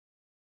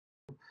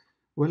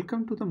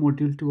Welcome to the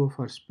module 2 of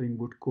our Spring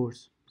Boot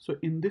course. So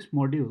in this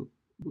module,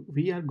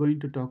 we are going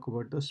to talk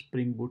about the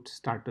Spring Boot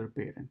starter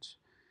parents.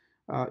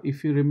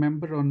 If you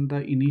remember on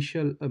the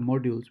initial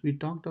modules, we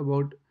talked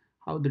about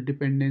how the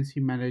dependency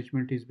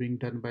management is being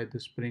done by the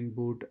Spring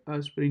Boot.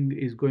 Spring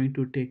is going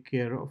to take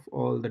care of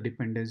all the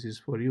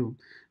dependencies for you.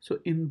 So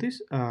in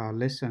this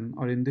lesson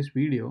or in this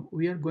video,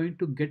 we are going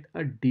to get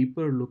a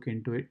deeper look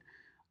into it,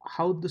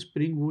 how the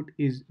Spring Boot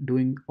is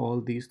doing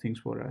all these things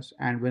for us,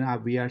 and when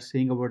we are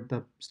saying about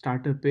the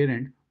starter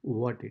parent,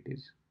 what it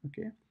is.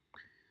 Okay,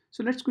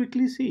 so let's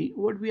quickly see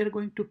what we are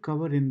going to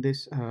cover in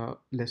this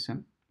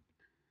lesson.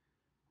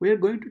 We are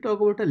going to talk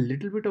about a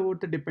little bit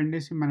about the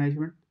dependency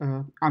management.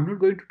 I'm not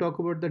going to talk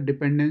about the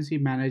dependency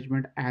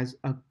management as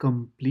a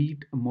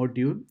complete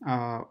module.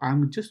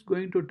 I'm just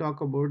going to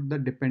talk about the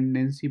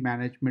dependency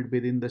management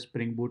within the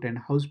Spring Boot and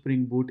how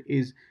Spring Boot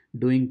is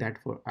doing that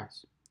for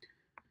us.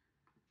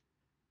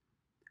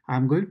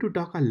 I'm going to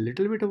talk a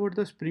little bit about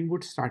the Spring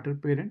Boot starter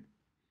parent,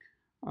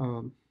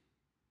 um,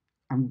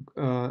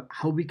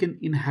 how we can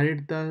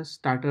inherit the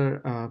starter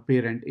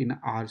parent in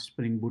our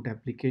Spring Boot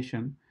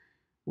application,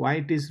 why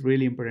it is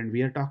really important.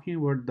 We are talking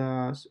about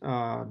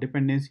the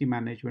dependency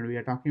management, we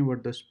are talking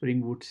about the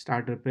Spring Boot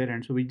starter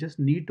parent. So we just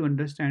need to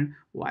understand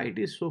why it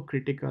is so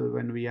critical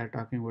when we are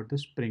talking about the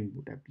Spring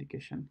Boot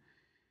application.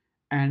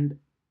 And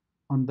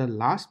on the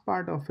last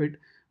part of it,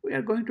 we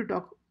are going to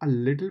talk a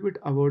little bit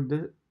about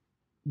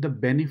the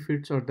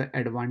benefits or the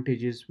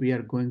advantages we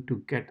are going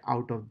to get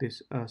out of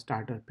this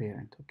starter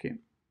parent. Okay,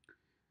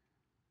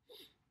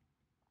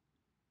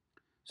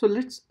 so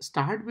let's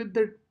start with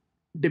the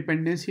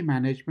dependency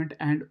management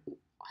and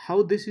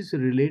how this is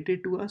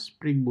related to a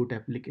Spring Boot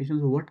application.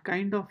 So what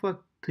kind of a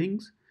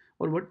things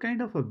or what kind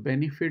of a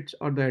benefits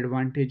or the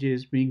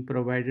advantages being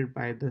provided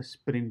by the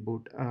Spring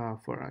Boot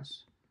for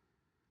us.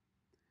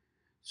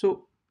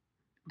 So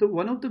the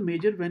one of the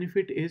major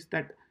benefit is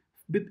that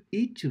with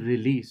each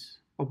release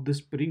of the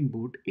Spring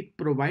Boot, it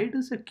provides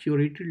us a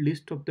curated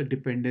list of the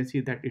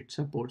dependency that it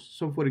supports.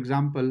 So for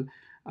example,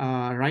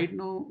 right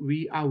now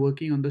we are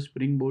working on the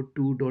Spring Boot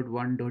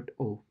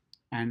 2.1.0,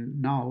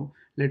 and now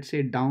let's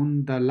say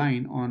down the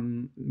line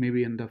on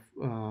maybe in the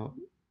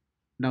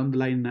down the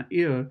line in a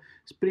year,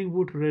 Spring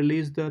Boot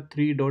released the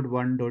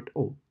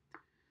 3.1.0.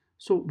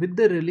 So with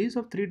the release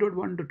of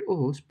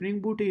 3.1.0, Spring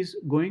Boot is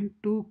going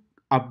to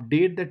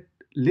update that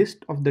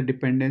list of the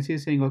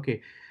dependencies saying,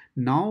 okay,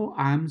 now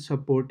I'm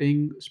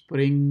supporting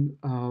Spring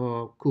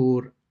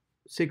Core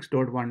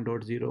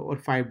 6.1.0 or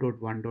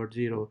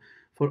 5.1.0.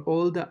 For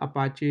all the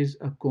Apache's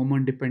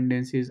common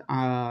dependencies,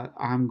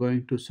 I'm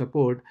going to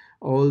support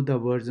all the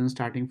versions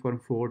starting from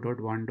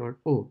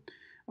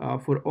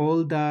 4.1.0. For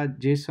all the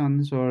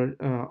JSONs or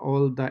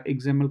all the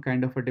XML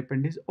kind of a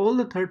dependencies, all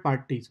the third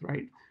parties,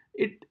 right?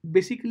 It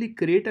basically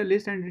create a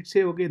list and it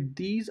say, okay,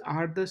 these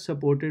are the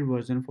supported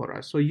version for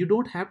us. So uh,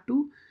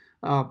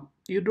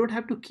 you don't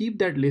have to keep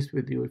that list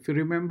with you. If you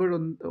remember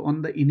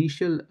on the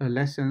initial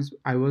lessons,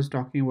 I was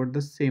talking about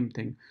the same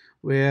thing,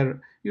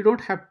 where you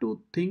don't have to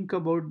think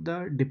about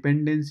the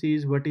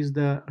dependencies, what is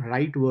the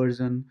right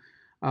version,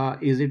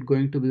 is it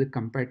going to be the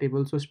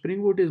compatible. So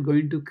Spring Boot is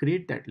going to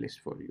create that list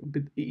for you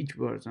with each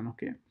version.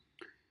 Okay,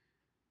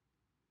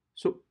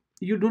 so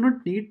you do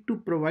not need to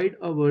provide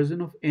a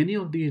version of any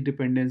of these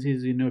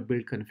dependencies in your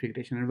build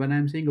configuration. And when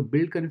I'm saying a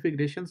build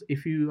configurations,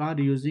 if you are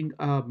using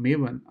a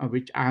Maven,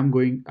 which I'm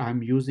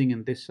using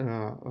in this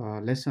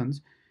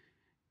lessons,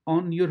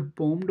 on your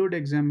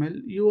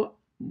pom.xml, you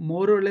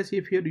more or less,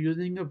 if you're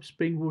using a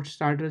Spring Boot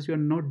starters, you're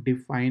not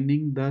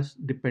defining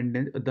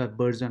the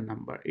version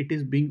number. It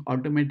is being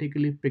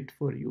automatically picked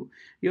for you.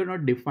 You're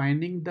not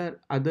defining the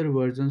other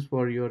versions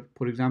for your,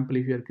 for example,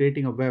 if you're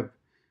creating a web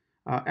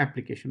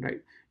application, right?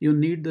 You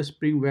need the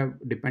Spring Web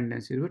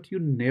dependencies, but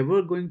you're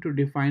never going to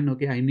define,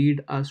 okay, I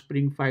need a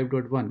Spring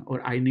 5.1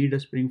 or I need a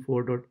Spring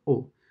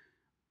 4.0.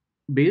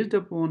 Based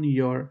upon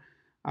your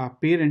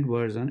parent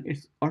version,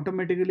 it's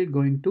automatically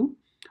going to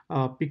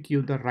pick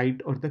you the right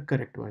or the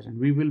correct version.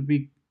 We will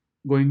be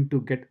going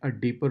to get a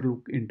deeper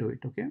look into it.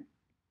 Okay,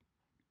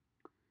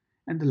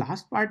 and the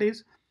last part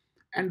is,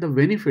 and the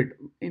benefit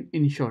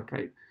in short,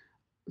 right?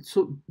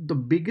 So the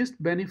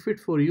biggest benefit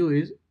for you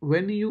is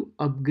when you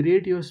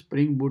upgrade your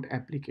Spring Boot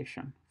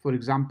application. For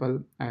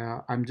example,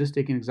 I'm just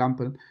taking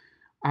example.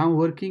 I'm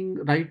working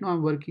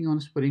on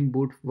Spring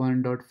Boot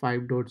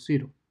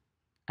 1.5.0,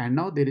 and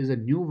now there is a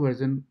new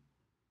version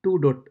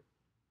 2.1,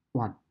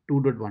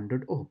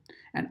 2.1.0,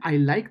 and I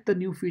like the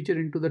new feature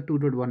into the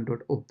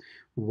 2.1.0.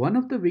 One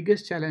of the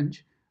biggest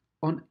challenge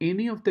on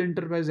any of the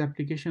enterprise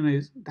application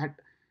is that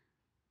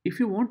if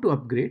you want to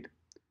upgrade,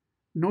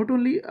 not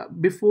only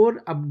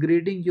before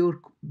upgrading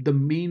your the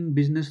main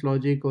business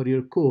logic or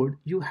your code,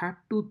 you have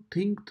to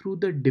think through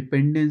the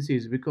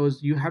dependencies,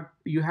 because you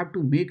have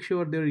to make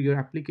sure that your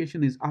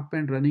application is up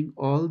and running.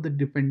 All the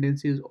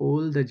dependencies,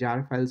 all the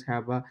jar files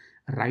have a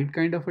right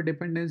kind of a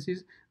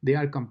dependencies, they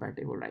are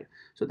compatible, right?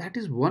 So that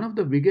is one of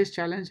the biggest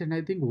challenge, and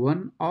I think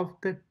one of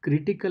the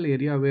critical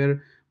area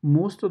where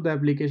most of the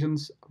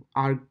applications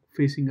are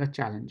facing a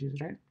challenges,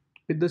 right?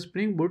 With the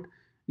Spring Boot,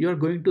 you are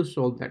going to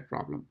solve that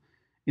problem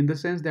in the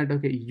sense that,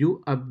 okay, you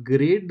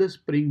upgrade the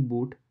Spring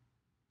Boot,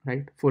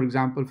 right? For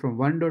example, from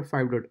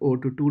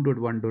 1.5.0 to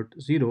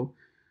 2.1.0,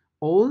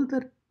 all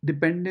the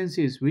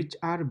dependencies which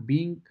are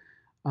being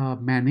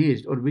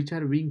managed or which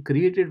are being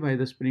created by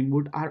the Spring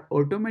Boot are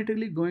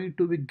automatically going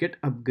to be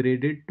get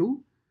upgraded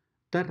to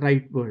the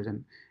right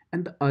version.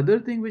 And the other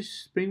thing which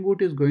Spring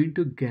Boot is going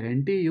to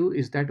guarantee you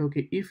is that,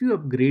 okay, if you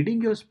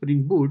upgrading your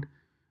Spring Boot,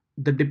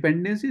 the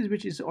dependencies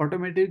which is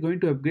automatically going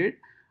to upgrade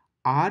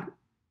are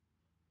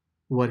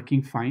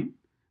working fine,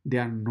 they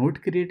are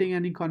not creating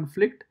any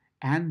conflict,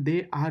 and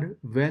they are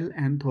well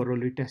and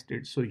thoroughly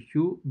tested. So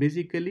you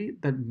basically,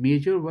 the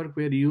major work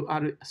where you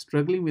are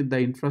struggling with the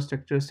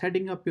infrastructure,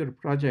 setting up your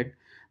project,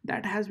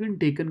 that has been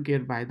taken care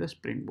by the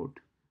Spring Boot.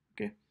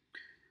 Okay,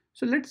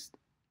 so let's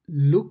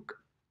look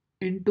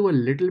into a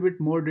little bit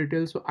more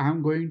detail. So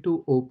I'm going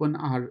to open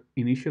our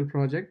initial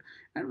project,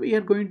 and we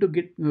are going to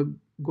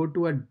go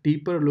to a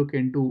deeper look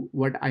into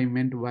what I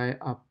meant by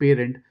a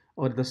parent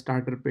or the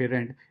starter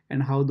parent,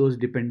 and how those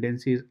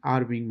dependencies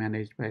are being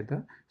managed by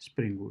the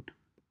Spring Boot.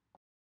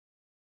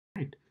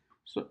 Right.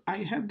 So I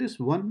have this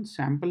one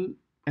sample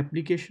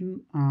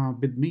application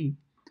with me.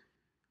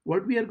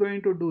 What we are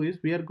going to do is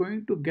we are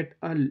going to get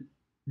a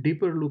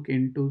deeper look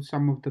into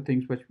some of the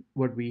things which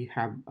what we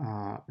have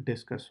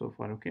discussed so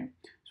far. Okay,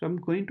 so I'm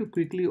going to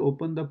quickly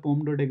open the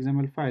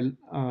pom.xml file.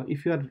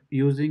 If you are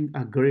using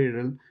a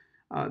Gradle,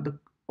 the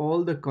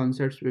all the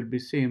concepts will be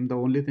same. The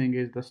only thing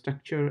is the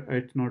structure,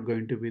 it's not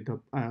going to be the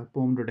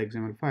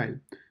pom.xml file,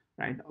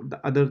 right?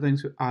 The other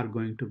things are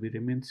going to be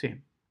remain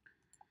same.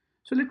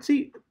 So let's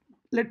see,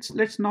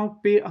 let's now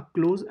pay a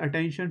close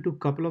attention to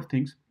couple of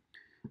things.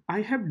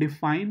 I have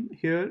defined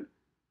here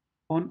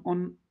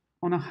on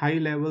a high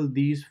level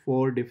these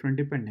four different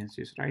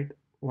dependencies, right?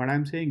 What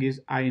I'm saying is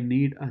I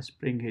need a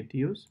Spring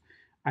use,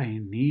 I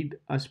need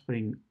a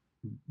Spring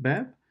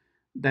Web,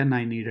 then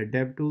I need a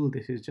dev tool.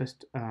 This is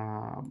just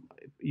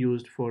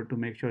used for to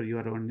make sure you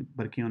are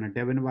working on a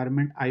dev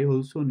environment. I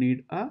also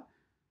need a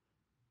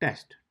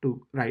test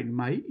to write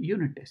my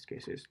unit test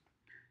cases.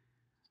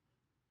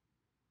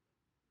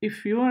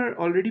 If you are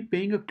already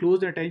paying a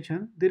close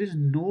attention, there is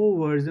no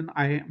version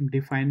I am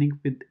defining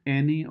with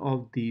any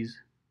of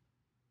these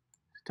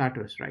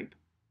starters, right?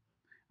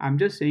 I'm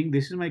just saying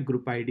this is my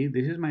group ID,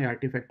 this is my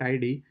artifact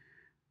ID.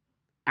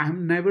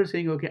 I'm never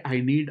saying, okay, I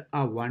need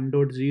a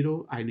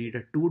 1.0, I need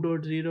a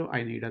 2.0,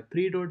 I need a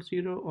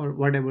 3.0, or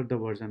whatever the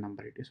version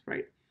number it is,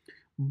 right?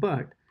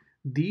 But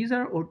these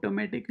are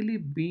automatically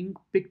being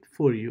picked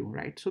for you,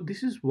 right? So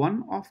this is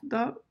one of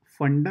the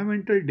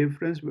fundamental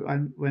difference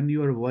when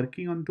you are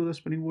working onto the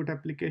Spring Boot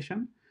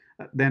application,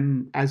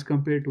 then as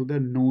compared to the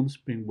known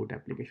Spring Boot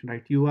application,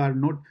 right? You are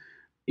not,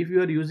 if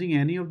you are using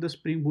any of the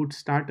Spring Boot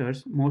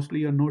starters, mostly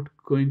you're not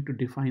going to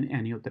define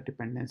any of the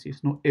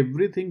dependencies. No,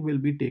 everything will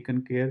be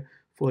taken care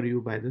for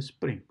you by the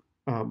Spring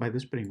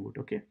Boot.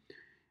 Okay,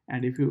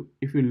 and if you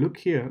look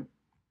here,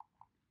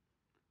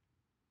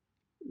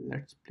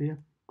 let's pay a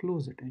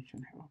close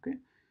attention here. Okay,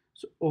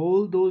 so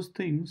all those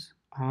things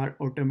are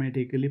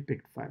automatically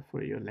picked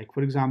for you. Like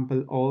for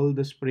example, all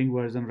the Spring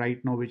version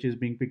right now which is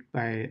being picked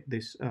by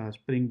this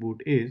Spring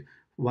Boot is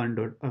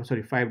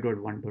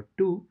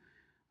 5.1.2.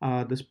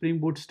 The Spring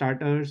Boot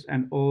starters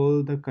and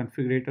all the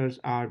configurators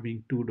are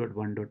being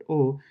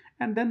 2.1.0,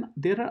 and then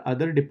there are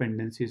other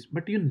dependencies,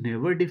 but you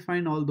never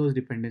define all those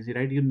dependencies,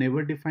 right? You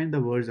never define the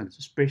versions,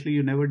 especially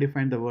you never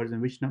define the version,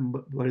 which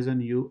number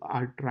version you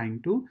are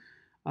trying to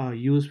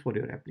use for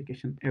your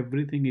application.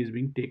 Everything is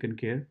being taken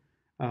care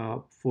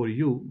for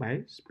you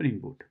by Spring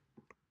Boot.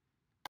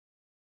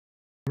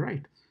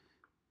 Right.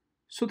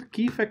 So the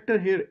key factor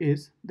here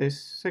is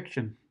this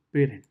section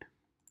parent.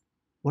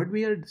 What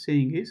we are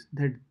saying is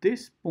that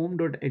this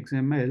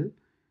pom.xml,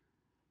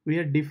 we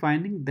are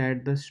defining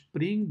that the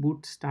Spring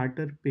Boot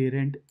starter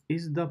parent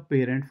is the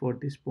parent for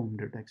this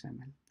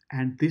pom.xml,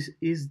 and this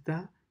is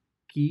the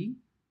key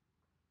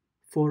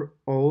for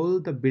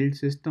all the build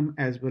system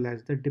as well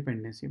as the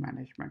dependency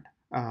management.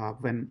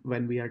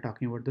 When we are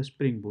talking about the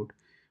Spring Boot,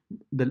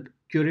 the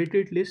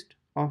curated list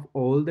of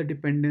all the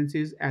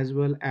dependencies as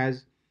well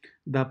as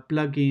the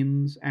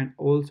plugins and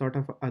all sort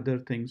of other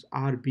things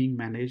are being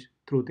managed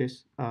through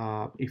this.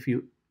 If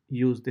you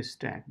use this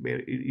tag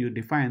where you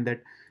define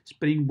that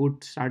Spring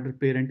Boot starter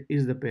parent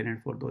is the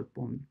parent for those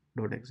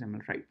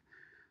pom.xml, right?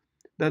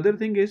 The other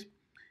thing is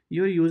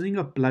you're using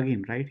a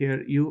plugin, right?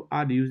 Here you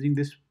are using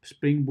this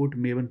Spring Boot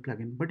Maven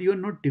plugin, but you're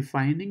not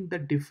defining the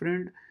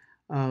different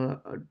uh,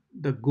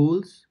 the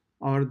goals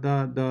or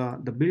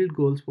the build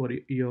goals for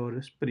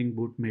your Spring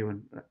Boot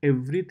Maven.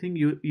 Everything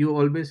you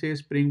always say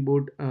Spring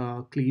Boot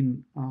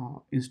clean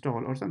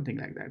install or something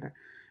like that.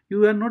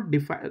 You are not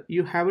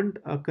you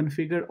haven't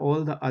configured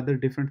all the other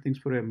different things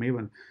for your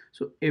Maven.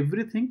 So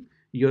everything,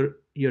 your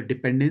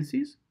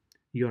dependencies,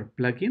 your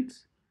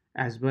plugins,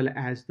 as well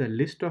as the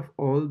list of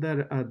all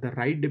the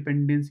right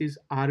dependencies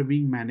are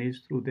being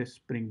managed through this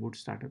Spring Boot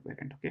starter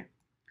parent. Okay,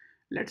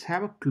 let's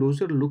have a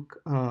closer look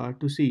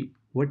to see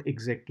what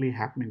exactly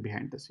happening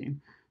behind the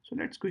scene. So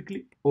let's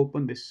quickly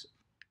open this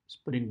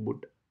Spring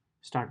Boot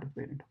starter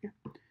parent. Okay,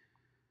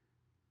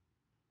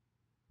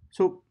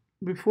 so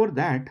before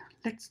that,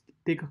 let's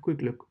take a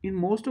quick look. In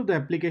most of the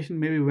application,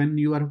 maybe when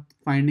you are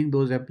finding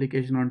those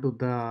application onto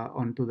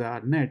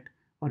the net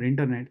or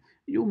internet,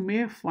 you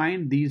may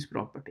find these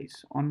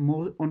properties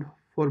on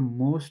for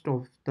most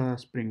of the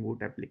Spring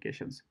Boot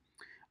applications.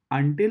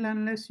 Until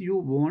unless you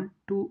want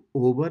to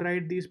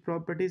override these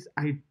properties,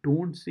 I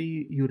don't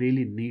see you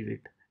really need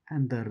it.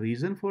 And the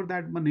reason for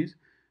that one is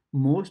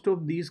most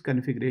of these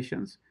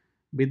configurations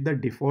with the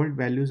default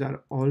values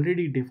are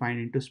already defined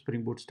into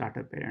Spring Boot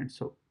starter parent.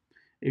 So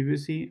if you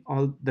see,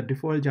 all the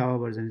default Java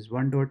version is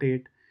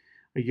 1.8,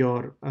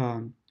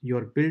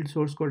 your build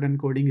source code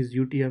encoding is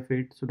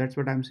UTF-8. So that's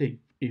what I'm saying.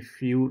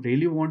 If you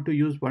really want to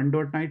use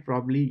 1.9,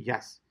 probably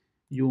yes,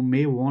 you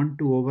may want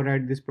to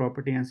override this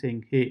property and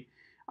saying, hey,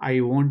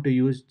 I want to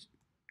use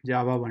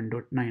Java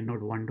 1.9, not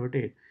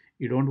 1.8.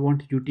 You don't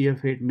want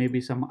UTF-8,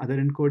 maybe some other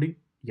encoding.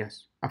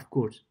 Yes, of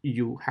course,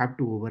 you have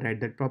to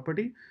override that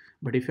property.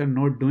 But if you're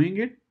not doing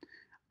it,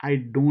 I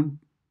don't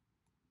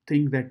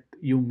think that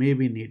you may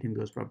be needing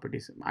those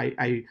properties.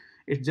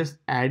 It's just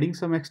adding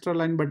some extra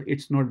line, but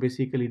it's not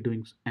basically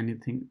doing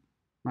anything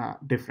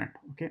different.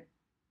 Okay,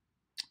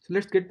 so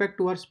let's get back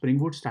to our Spring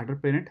Boot starter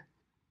parent.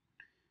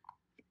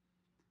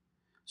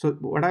 So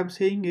what I'm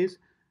saying is,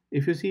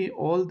 if you see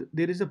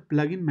there is a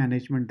plugin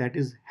management that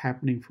is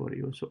happening for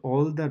you. So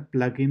all the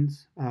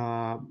plugins,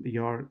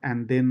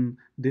 and then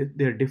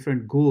their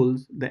different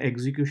goals, the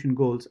execution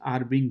goals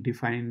are being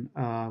defined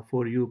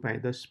for you by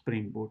the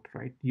Spring Boot,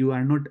 right? You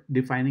are not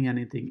defining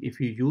anything.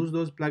 If you use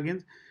those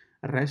plugins,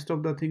 rest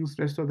of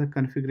the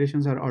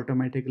configurations are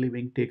automatically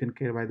being taken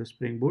care by the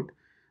Spring Boot.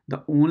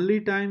 The only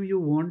time you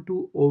want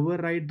to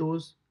override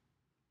those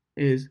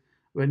is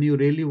when you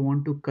really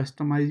want to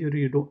customize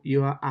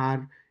you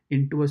are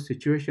into a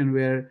situation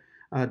where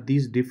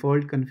these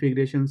default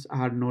configurations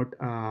are not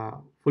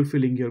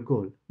fulfilling your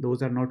goal.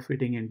 Those are not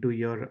fitting into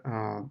your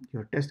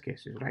test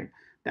cases, right?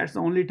 That's the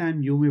only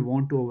time you may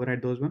want to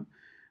override those one.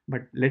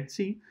 But let's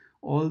see,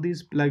 all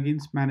these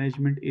plugins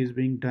management is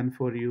being done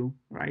for you,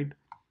 right?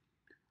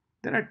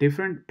 There are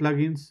different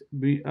plugins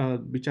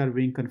which are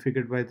being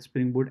configured by the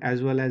Spring Boot,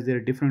 as well as there are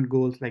different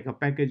goals like a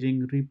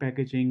packaging,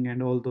 repackaging,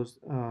 and all those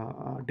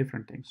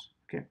different things.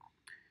 Okay,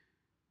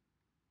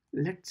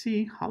 let's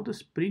see how the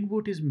Spring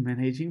Boot is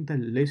managing the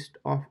list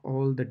of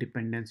all the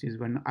dependencies.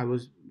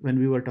 When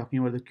we were talking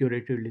about the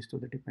curated list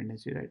of the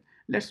dependency, right?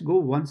 Let's go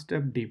one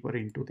step deeper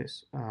into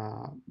this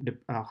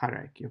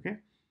hierarchy. Okay,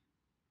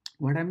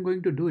 what I'm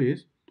going to do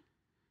is,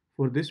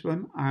 for this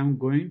one, I'm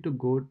going to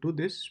go to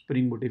this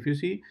Spring Boot. If you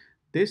see,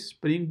 this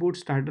Spring Boot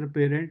starter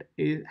parent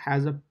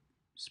has a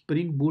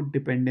Spring Boot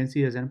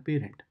dependency as a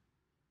parent.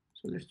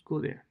 So let's go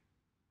there.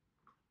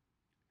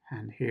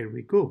 And here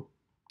we go.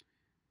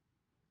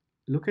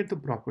 Look at the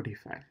property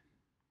file.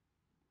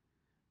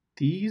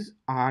 These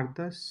are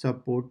the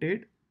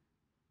supported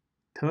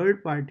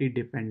third-party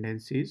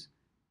dependencies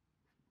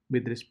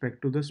with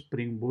respect to the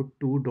Spring Boot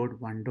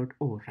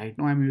 2.1.0. Right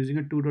now I'm using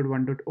a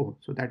 2.1.0.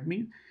 So that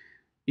means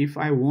if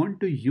I want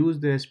to use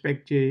the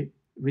aspect J,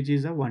 which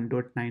is a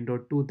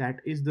 1.9.2, that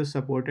is the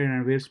supported,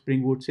 and where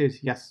Spring Boot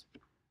says, yes,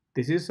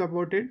 this is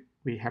supported.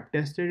 We have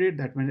tested it.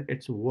 That means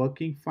it's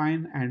working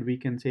fine, and we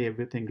can say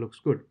everything looks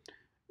good.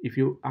 If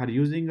you are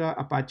using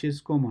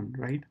Apache's common,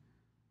 right?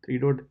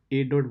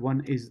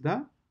 3.8.1 is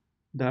the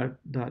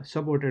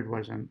supported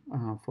version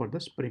for the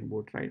Spring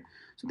Boot, right?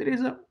 So there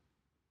is a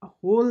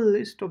whole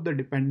list of the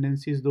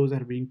dependencies. Those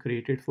are being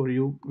created for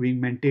you, being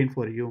maintained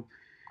for you.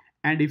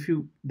 And if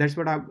you, that's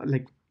what I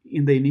like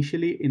in the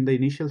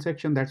initial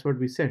section, that's what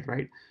we said,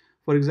 right?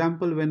 For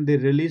example, when they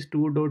release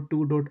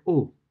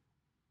 2.2.0,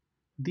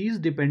 these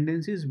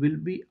dependencies will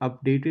be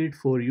updated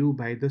for you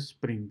by the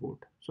Spring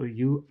Boot. So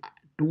you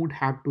don't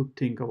have to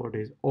think about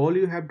it. All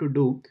you have to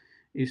do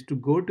is to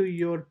go to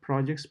your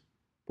project's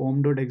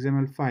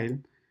pom.xml file,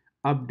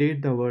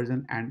 update the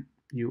version, and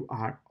you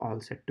are all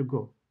set to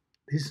go.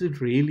 This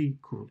is really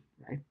cool,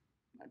 right?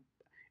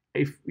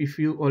 If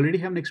you already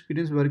have an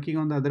experience working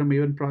on the other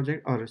Maven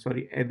project, or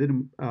sorry, other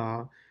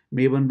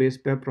Maven based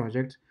web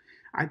projects,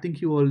 I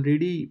think you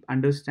already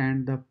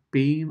understand the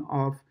pain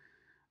of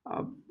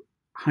uh,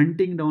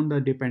 hunting down the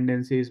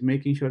dependencies,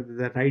 making sure that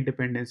the right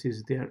dependency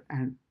is there,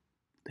 and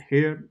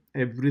here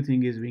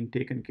everything is being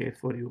taken care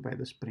for you by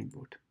the Spring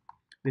Boot.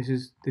 This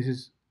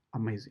is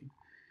amazing.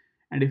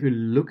 And if you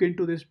look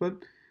into this one,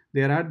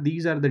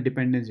 these are the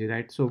dependencies,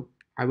 right? So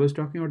I was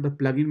talking about the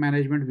plugin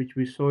management, which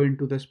we saw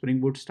into the Spring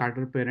Boot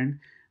starter parent.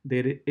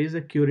 There is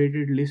a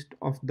curated list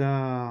of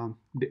the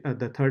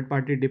third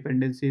party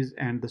dependencies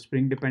and the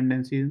Spring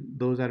dependencies.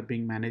 Those are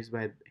being managed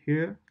by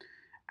here,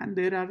 and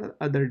there are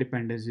other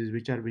dependencies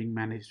which are being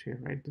managed here,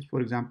 right?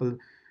 For example,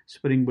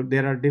 Spring Boot,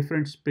 there are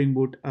different Spring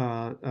Boot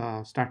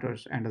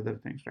starters and other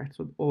things, right?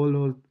 So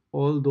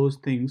all those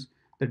things,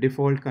 the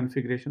default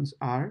configurations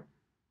are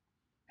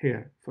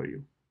here for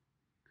you.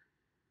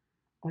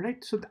 All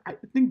right, so I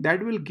think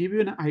that will give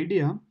you an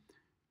idea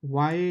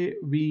why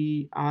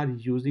we are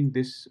using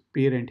this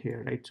parent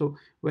here, right? So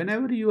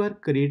whenever you are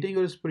creating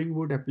your Spring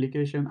Boot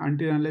application,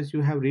 until unless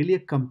you have really a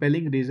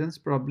compelling reasons,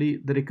 probably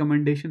the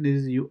recommendation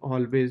is you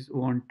always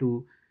want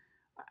to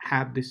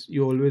have this,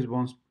 you always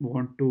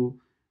want to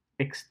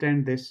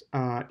extend this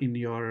in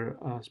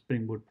your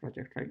Spring Boot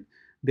project, right?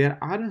 There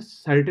are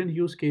certain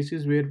use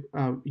cases where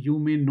you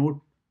may not,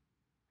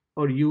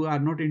 or you are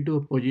not into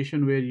a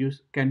position where you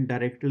can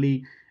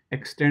directly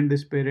extend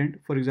this parent.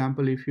 For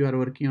example, if you are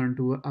working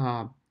onto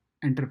a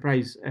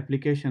enterprise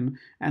application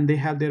and they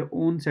have their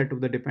own set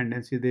of the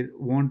dependency, they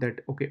want that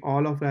okay,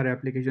 all of our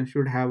applications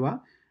should have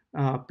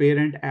a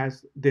parent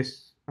as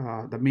this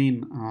the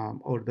main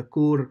or the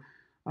core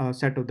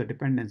set of the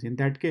dependency. In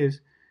that case,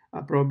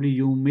 probably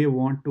you may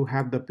want to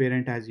have the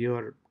parent as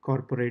your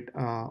corporate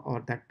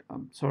or that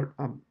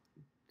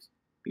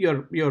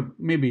your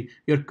maybe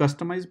your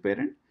customized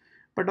parent.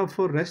 But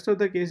for rest of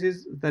the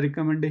cases, the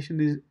recommendation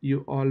is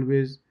you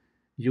always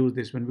use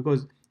this one,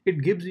 because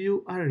it gives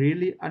you a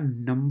really a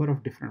number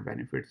of different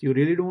benefits. You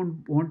really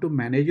don't want to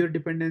manage your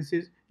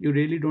dependencies, you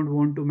really don't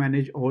want to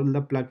manage all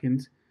the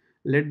plugins.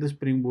 Let the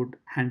Spring Boot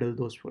handle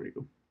those for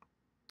you.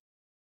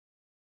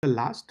 The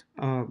last,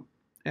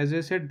 as I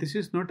said, this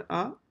is not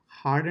a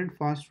hard and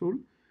fast rule.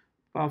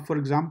 For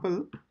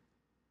example,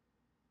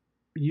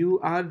 you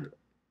are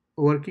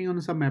working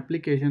on some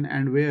application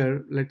and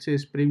where, let's say,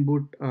 Spring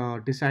Boot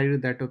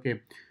decided that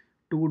okay,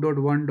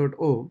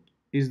 2.1.0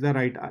 is the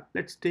right,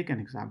 let's take an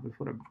example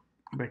for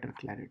a better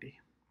clarity.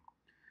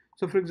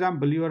 So for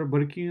example, you are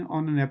working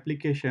on an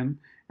application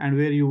and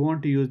where you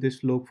want to use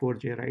this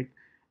log4j, right?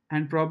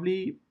 And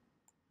probably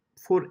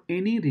for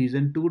any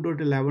reason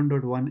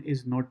 2.11.1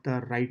 is not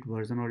the right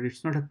version, or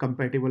it's not a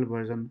compatible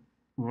version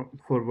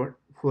for what,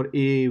 for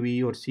A,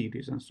 B or C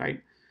reasons,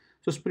 right?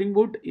 So Spring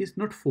Boot is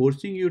not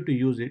forcing you to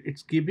use it,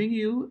 it's giving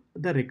you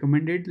the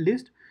recommended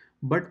list.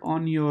 But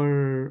on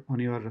your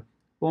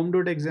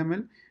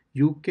pom.xml,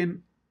 you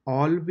can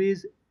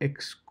always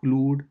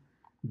exclude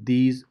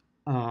these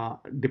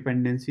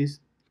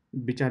dependencies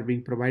which are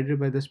being provided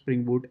by the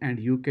Spring Boot, and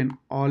you can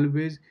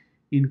always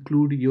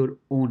include your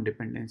own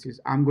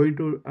dependencies. I'm going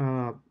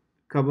to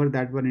cover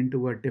that one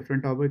into a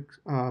different topic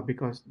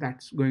because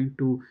that's going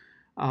to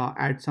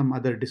add some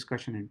other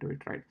discussion into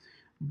it, right?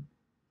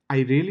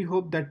 I really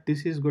hope that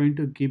this is going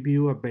to give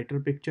you a better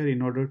picture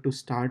in order to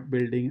start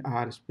building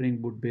our Spring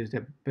Boot based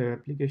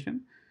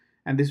application.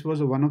 And this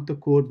was one of the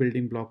core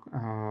building block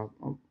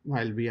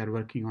while we are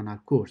working on our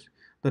course.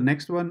 The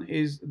next one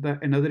is the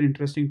another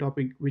interesting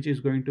topic, which is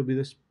going to be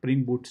the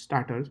Spring Boot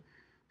starters.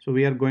 So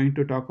we are going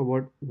to talk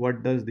about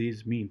what does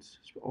these means.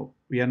 So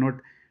we are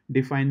not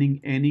defining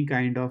any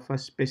kind of a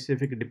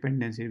specific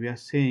dependency. We are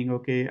saying,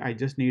 okay, I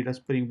just need a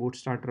Spring Boot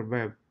starter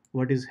web.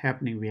 What is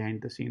happening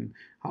behind the scene?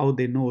 How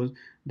they knows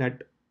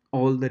that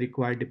all the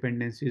required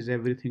dependencies,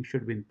 everything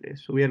should be in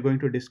place. So we are going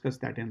to discuss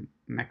that in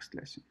next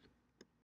lesson.